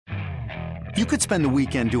You could spend the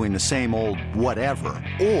weekend doing the same old whatever,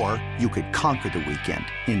 or you could conquer the weekend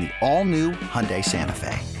in the all-new Hyundai Santa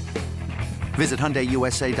Fe. Visit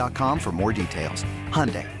HyundaiUSA.com for more details.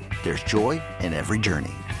 Hyundai, there's joy in every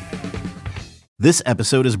journey. This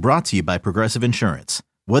episode is brought to you by Progressive Insurance.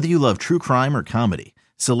 Whether you love true crime or comedy,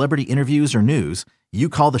 celebrity interviews or news, you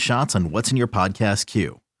call the shots on what's in your podcast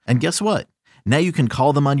queue. And guess what? Now you can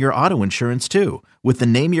call them on your auto insurance too with the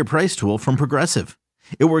Name Your Price tool from Progressive.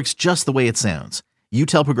 It works just the way it sounds. You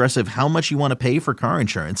tell Progressive how much you want to pay for car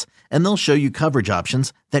insurance, and they'll show you coverage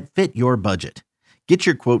options that fit your budget. Get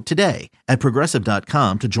your quote today at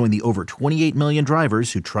Progressive.com to join the over 28 million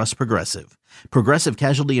drivers who trust Progressive. Progressive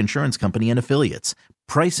Casualty Insurance Company and Affiliates.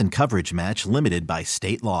 Price and coverage match limited by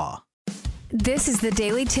state law. This is the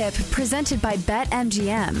Daily Tip presented by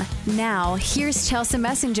BetMGM. Now, here's Chelsea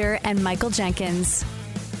Messenger and Michael Jenkins.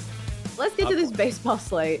 Let's get to this baseball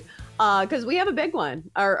slate. Because we have a big one.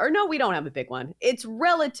 Or no, we don't have a big one. It's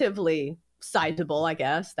relatively sizable, I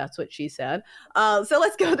guess. That's what she said. So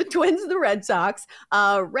let's go the Twins and the Red Sox.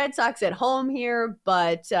 Red Sox at home here,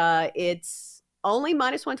 but it's only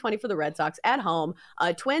minus 120 for the Red Sox at home.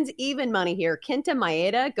 Twins even money here. Kenta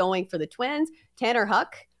Maeda going for the Twins. Tanner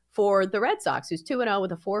Huck for the Red Sox, who's 2-0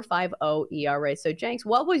 with a 4.50 ERA. So, Jenks,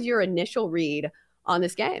 what was your initial read on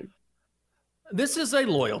this game? This is a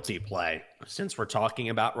loyalty play. Since we're talking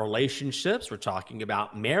about relationships, we're talking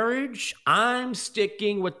about marriage, I'm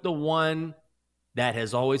sticking with the one that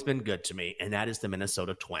has always been good to me, and that is the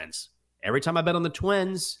Minnesota Twins. Every time I bet on the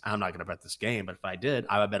Twins, I'm not going to bet this game, but if I did,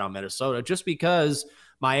 I would bet on Minnesota just because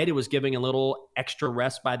Maeda was giving a little extra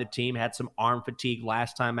rest by the team, had some arm fatigue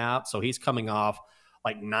last time out, so he's coming off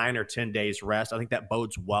like 9 or 10 days rest. I think that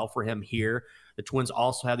bodes well for him here. The Twins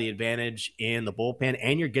also have the advantage in the bullpen,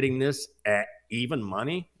 and you're getting this at even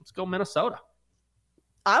money. Let's go Minnesota.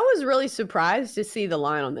 I was really surprised to see the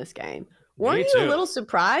line on this game. Weren't you a little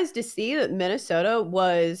surprised to see that Minnesota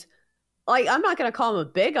was, like, I'm not going to call them a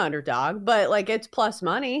big underdog, but like it's plus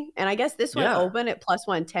money. And I guess this one opened at plus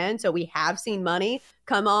 110. So we have seen money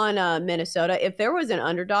come on Minnesota. If there was an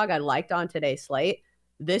underdog I liked on today's slate,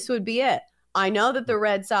 this would be it. I know that the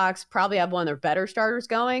Red Sox probably have one of their better starters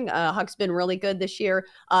going. Huck's been really good this year,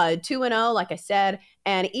 2-0, like I said.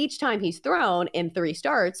 And each time he's thrown in 3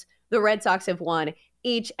 starts, the Red Sox have won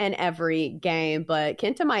each and every game. But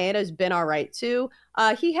Kenta Maeda's been all right, too.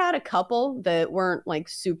 He had a couple that weren't like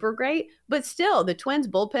super great, but still the Twins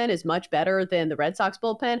bullpen is much better than the Red Sox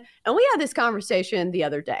bullpen. And we had this conversation the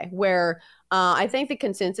other day where I think the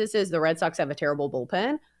consensus is the Red Sox have a terrible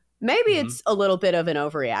bullpen. Maybe it's a little bit of an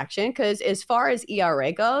overreaction because as far as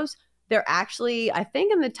ERA goes, they're actually, I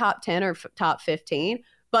think, in the top 10 or top 15.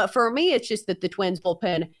 But for me, it's just that the Twins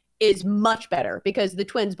bullpen is much better because the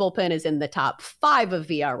Twins bullpen is in the top 5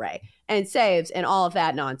 of ERA and saves and all of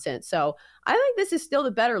that nonsense. So I think this is still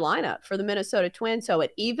the better lineup for the Minnesota Twins. So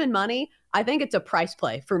at even money, I think it's a price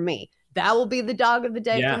play for me. That will be the dog of the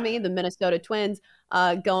day for me, the Minnesota Twins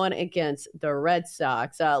going against the Red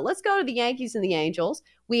Sox. Let's go to the Yankees and the Angels.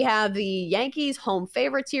 We have the Yankees home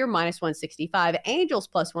favorites here, minus 165, Angels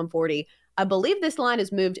plus 140. I believe this line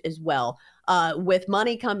has moved as well with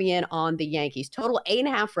money coming in on the Yankees. Total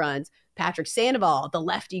 8.5 runs. Patrick Sandoval, the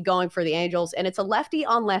lefty, going for the Angels. And it's a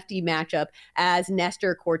lefty-on-lefty matchup as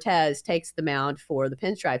Nestor Cortez takes the mound for the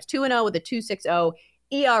Pinstripes. 2-0 with a 2.60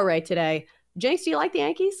 ERA today. James, do you like the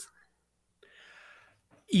Yankees?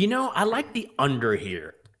 You know, I like the under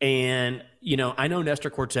here. And, you know, I know Nestor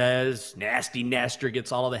Cortez, nasty Nestor,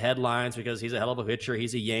 gets all of the headlines because he's a hell of a pitcher.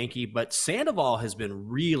 He's a Yankee. But Sandoval has been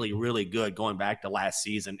really, really good going back to last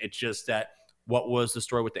season. It's just that what was the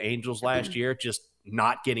story with the Angels last year? Just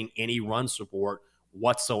not getting any run support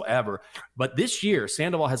whatsoever. But this year,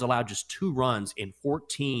 Sandoval has allowed just 2 runs in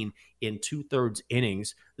 14 in 2/3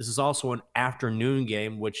 innings. This is also an afternoon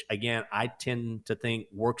game, which, again, I tend to think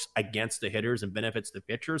works against the hitters and benefits the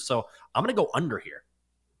pitchers. So I'm going to go under here.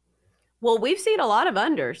 Well, we've seen a lot of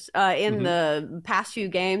unders in the past few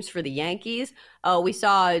games for the Yankees. We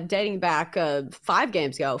saw dating back 5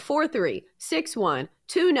 games ago, 4-3, 6-1,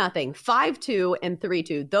 2-0, 5-2, and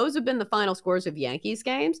 3-2. Those have been the final scores of Yankees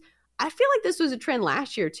games. I feel like this was a trend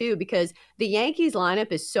last year, too, because the Yankees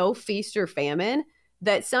lineup is so feast or famine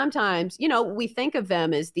that sometimes, you know, we think of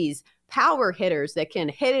them as these power hitters that can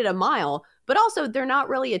hit it a mile, but also they're not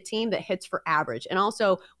really a team that hits for average. And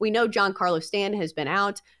also we know Giancarlo Stanton has been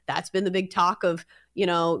out. That's been the big talk of, you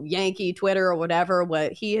know, Yankee Twitter or whatever,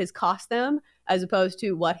 what he has cost them as opposed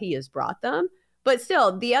to what he has brought them. But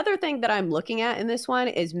still, the other thing that I'm looking at in this one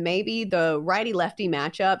is maybe the righty-lefty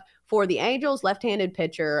matchup for the Angels, left-handed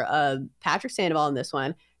pitcher, Patrick Sandoval in this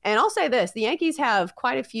one, And I'll say this, the Yankees have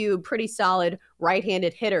quite a few pretty solid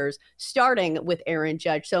right-handed hitters, starting with Aaron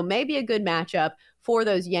Judge. So maybe a good matchup for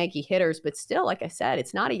those Yankee hitters. But still, like I said,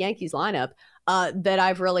 it's not a Yankees lineup that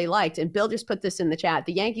I've really liked. And Bill just put this in the chat.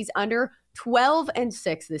 The Yankees under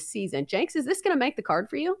 12-6 this season. Jenks, is this going to make the card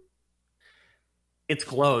for you? It's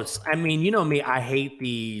close. I mean, you know me, I hate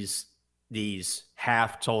these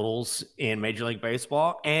half totals in Major League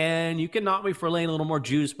Baseball, and you can knock me for laying a little more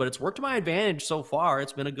juice, but it's worked to my advantage so far.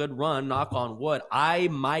 It's been a good run, knock on wood. I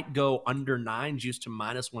might go under 9, juice to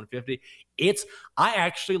 -150. I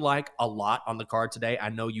actually like a lot on the card today. I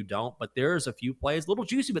know you don't, but there's a few plays, a little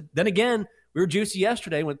juicy, but then again, we were juicy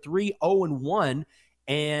yesterday, went 3-0-1.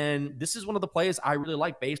 And this is one of the plays I really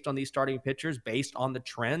like based on these starting pitchers, based on the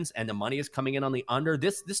trends, and the money is coming in on the under.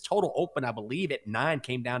 This total open, I believe, at 9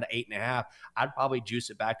 came down to 8.5. I'd probably juice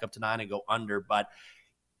it back up to 9 and go under. But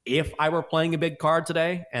if I were playing a big card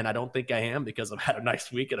today, and I don't think I am because I've had a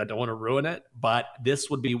nice week and I don't want to ruin it, but this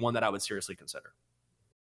would be one that I would seriously consider.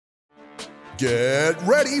 Get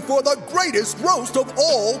ready for the greatest roast of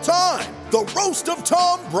all time, the Roast of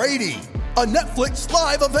Tom Brady, a Netflix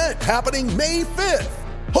live event happening May 5th.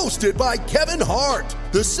 Hosted by Kevin Hart,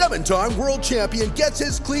 the 7-time world champion gets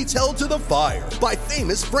his cleats held to the fire by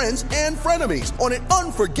famous friends and frenemies on an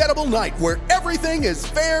unforgettable night where everything is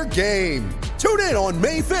fair game. Tune in on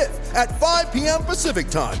May 5th at 5 p.m. Pacific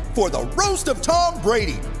time for the Roast of Tom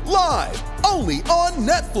Brady, live only on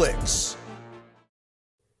Netflix.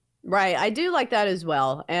 Right. I do like that as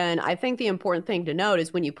well. And I think the important thing to note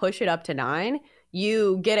is when you push it up to 9,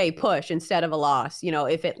 you get a push instead of a loss,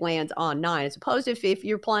 if it lands on 9, as opposed to if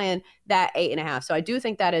you're playing that 8.5. So I do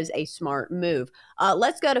think that is a smart move.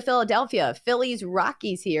 Let's go to Philadelphia. Phillies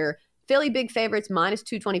Rockies here. Philly big favorites,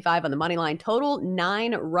 -225 on the money line. Total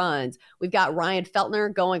 9 runs. We've got Ryan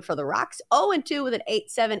Feltner going for the Rocks, 0-2 with an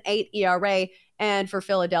 8.78 ERA. And for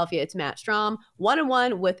Philadelphia, it's Matt Strahm,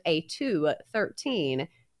 1-1 with a 2.13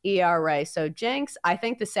 ERA. So Jenks, I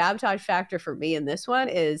think the sabotage factor for me in this one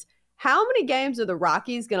is, how many games are the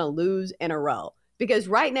Rockies going to lose in a row? Because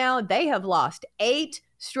right now they have lost 8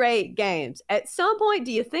 straight games. At some point,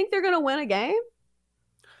 do you think they're going to win a game?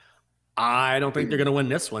 I don't think they're going to win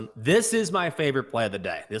this one. This is my favorite play of the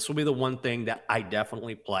day. This will be the one thing that I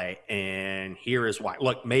definitely play, and here is why.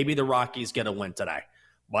 Look, maybe the Rockies get a win today,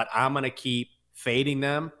 but I'm going to keep fading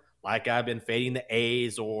them like I've been fading the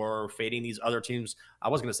A's or fading these other teams. I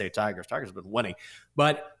was going to say Tigers. Tigers have been winning.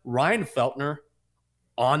 But Ryan Feltner,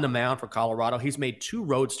 on the mound for Colorado, he's made 2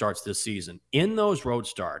 road starts this season. In those road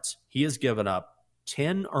starts, he has given up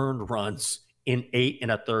 10 earned runs in 8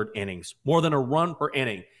 1/3 innings, more than a run per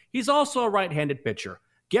inning. He's also a right-handed pitcher.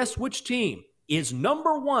 Guess which team is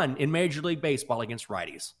number 1 in Major League Baseball against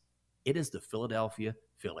righties? It is the Philadelphia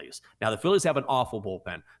Phillies. Now, the Phillies have an awful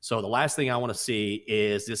bullpen, so the last thing I want to see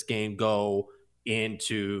is this game go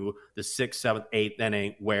into the 6th, 7th, 8th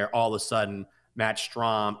inning where all of a sudden Matt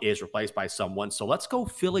Strahm is replaced by someone. So let's go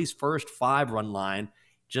Phillies' first 5-run line,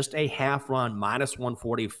 just a half run,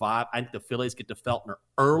 -145. I think the Phillies get to Feltner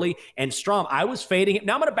early. And Strahm, I was fading it.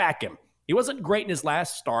 Now I'm going to back him. He wasn't great in his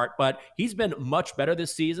last start, but he's been much better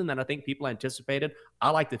this season than I think people anticipated.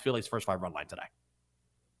 I like the Phillies' first 5-run line today.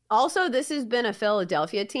 Also, this has been a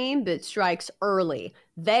Philadelphia team that strikes early.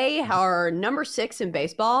 They are number 6 in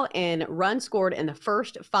baseball in runs scored in the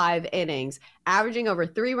first 5 innings, averaging over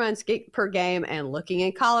 3 runs per game. And looking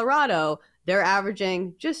in Colorado, they're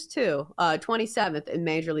averaging just 2, 27th in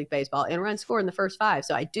Major League Baseball in runs scored in the first 5.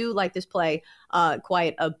 So I do like this play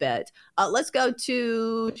quite a bit. Let's go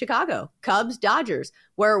to Chicago, Cubs, Dodgers,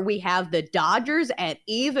 where we have the Dodgers at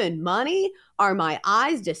even money. Are my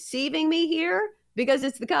eyes deceiving me here? Because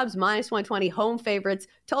it's the Cubs, -120, home favorites,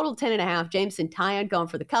 total 10.5. Jameson Taillon going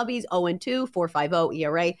for the Cubbies, 0-2, 4.50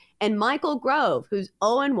 ERA. And Michael Grove, who's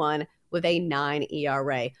 0-1 with a 9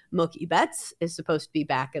 ERA. Mookie Betts is supposed to be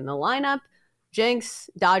back in the lineup. Jenks,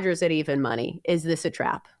 Dodgers at even money. Is this a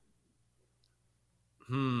trap?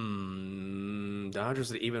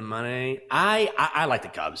 Dodgers at even money. I like the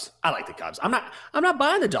Cubs. I like the Cubs. I'm not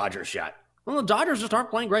buying the Dodgers yet. Well, the Dodgers just aren't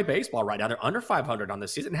playing great baseball right now. They're under 500 on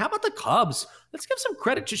this season. How about the Cubs? Let's give some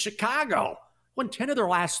credit to Chicago. Won 10 of their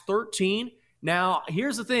last 13. Now,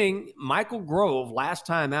 here's the thing. Michael Grove, last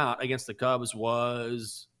time out against the Cubs,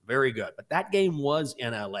 was very good. But that game was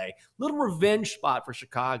in L.A. Little revenge spot for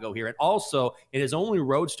Chicago here. And also, in his only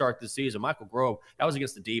road start this season, Michael Grove, that was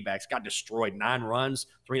against the D-backs, got destroyed. 9 runs,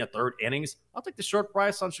 3 1/3 innings. I'll take the short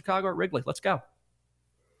price on Chicago at Wrigley. Let's go.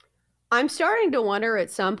 I'm starting to wonder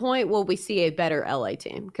at some point, will we see a better LA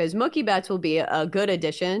team? Because Mookie Betts will be a good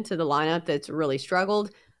addition to the lineup that's really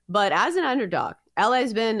struggled. But as an underdog,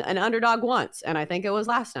 LA's been an underdog once, and I think it was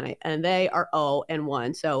last night, and they are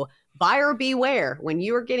 0-1. So buyer beware when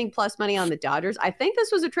you are getting plus money on the Dodgers. I think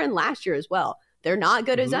this was a trend last year as well. They're not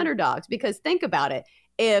good as underdogs because think about it.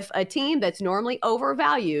 If a team that's normally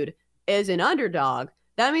overvalued is an underdog,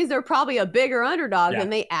 that means they're probably a bigger underdog than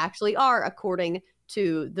they actually are according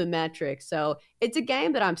to the metrics. So it's a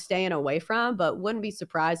game that I'm staying away from, but wouldn't be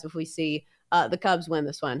surprised if we see the Cubs win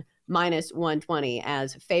this one. -120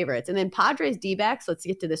 as favorites. And then Padres D-backs, let's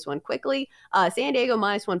get to this one quickly. San Diego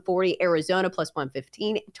 -140, Arizona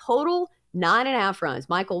 +115. Total 9.5 runs.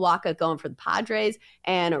 Michael Wacha going for the Padres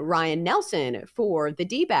and Ryan Nelson for the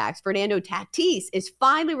D-backs. Fernando Tatis is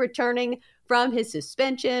finally returning from his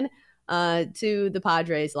suspension to the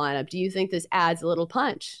Padres lineup. Do you think this adds a little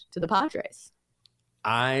punch to the Padres?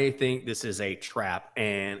 I think this is a trap.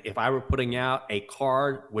 And if I were putting out a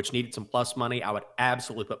card which needed some plus money, I would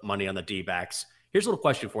absolutely put money on the D-backs. Here's a little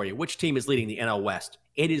question for you. Which team is leading the NL West?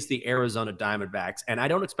 It is the Arizona Diamondbacks. And I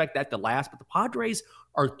don't expect that to last, but the Padres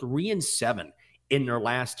are 3-7 in their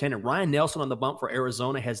last 10. And Ryan Nelson on the bump for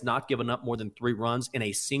Arizona has not given up more than 3 runs in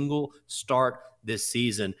a single start this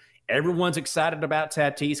season. Everyone's excited about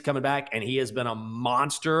Tatis coming back, and he has been a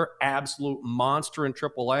monster, absolute monster in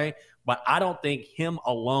AAA. But I don't think him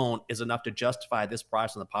alone is enough to justify this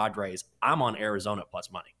price on the Padres. I'm on Arizona plus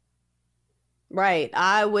money. Right.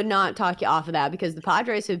 I would not talk you off of that because the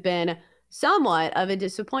Padres have been somewhat of a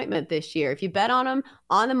disappointment this year. If you bet on them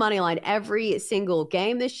on the money line every single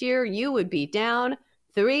game this year, you would be down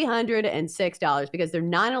 $306 because they're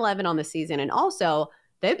 9-11 on the season. And also,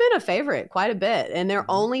 they've been a favorite quite a bit, and they're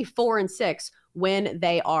only 4-6 when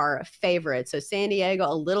they are favorites. So San Diego,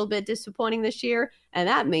 a little bit disappointing this year, and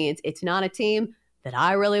that means it's not a team that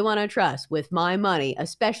I really want to trust with my money,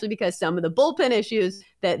 especially because some of the bullpen issues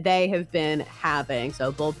that they have been having.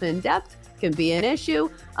 So bullpen depth can be an issue,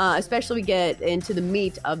 especially we get into the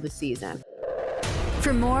meat of the season.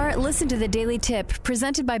 For more, listen to the Daily Tip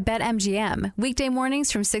presented by BetMGM. Weekday mornings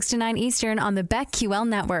from 6 to 9 Eastern on the BetQL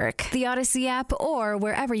network, the Odyssey app, or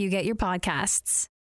wherever you get your podcasts.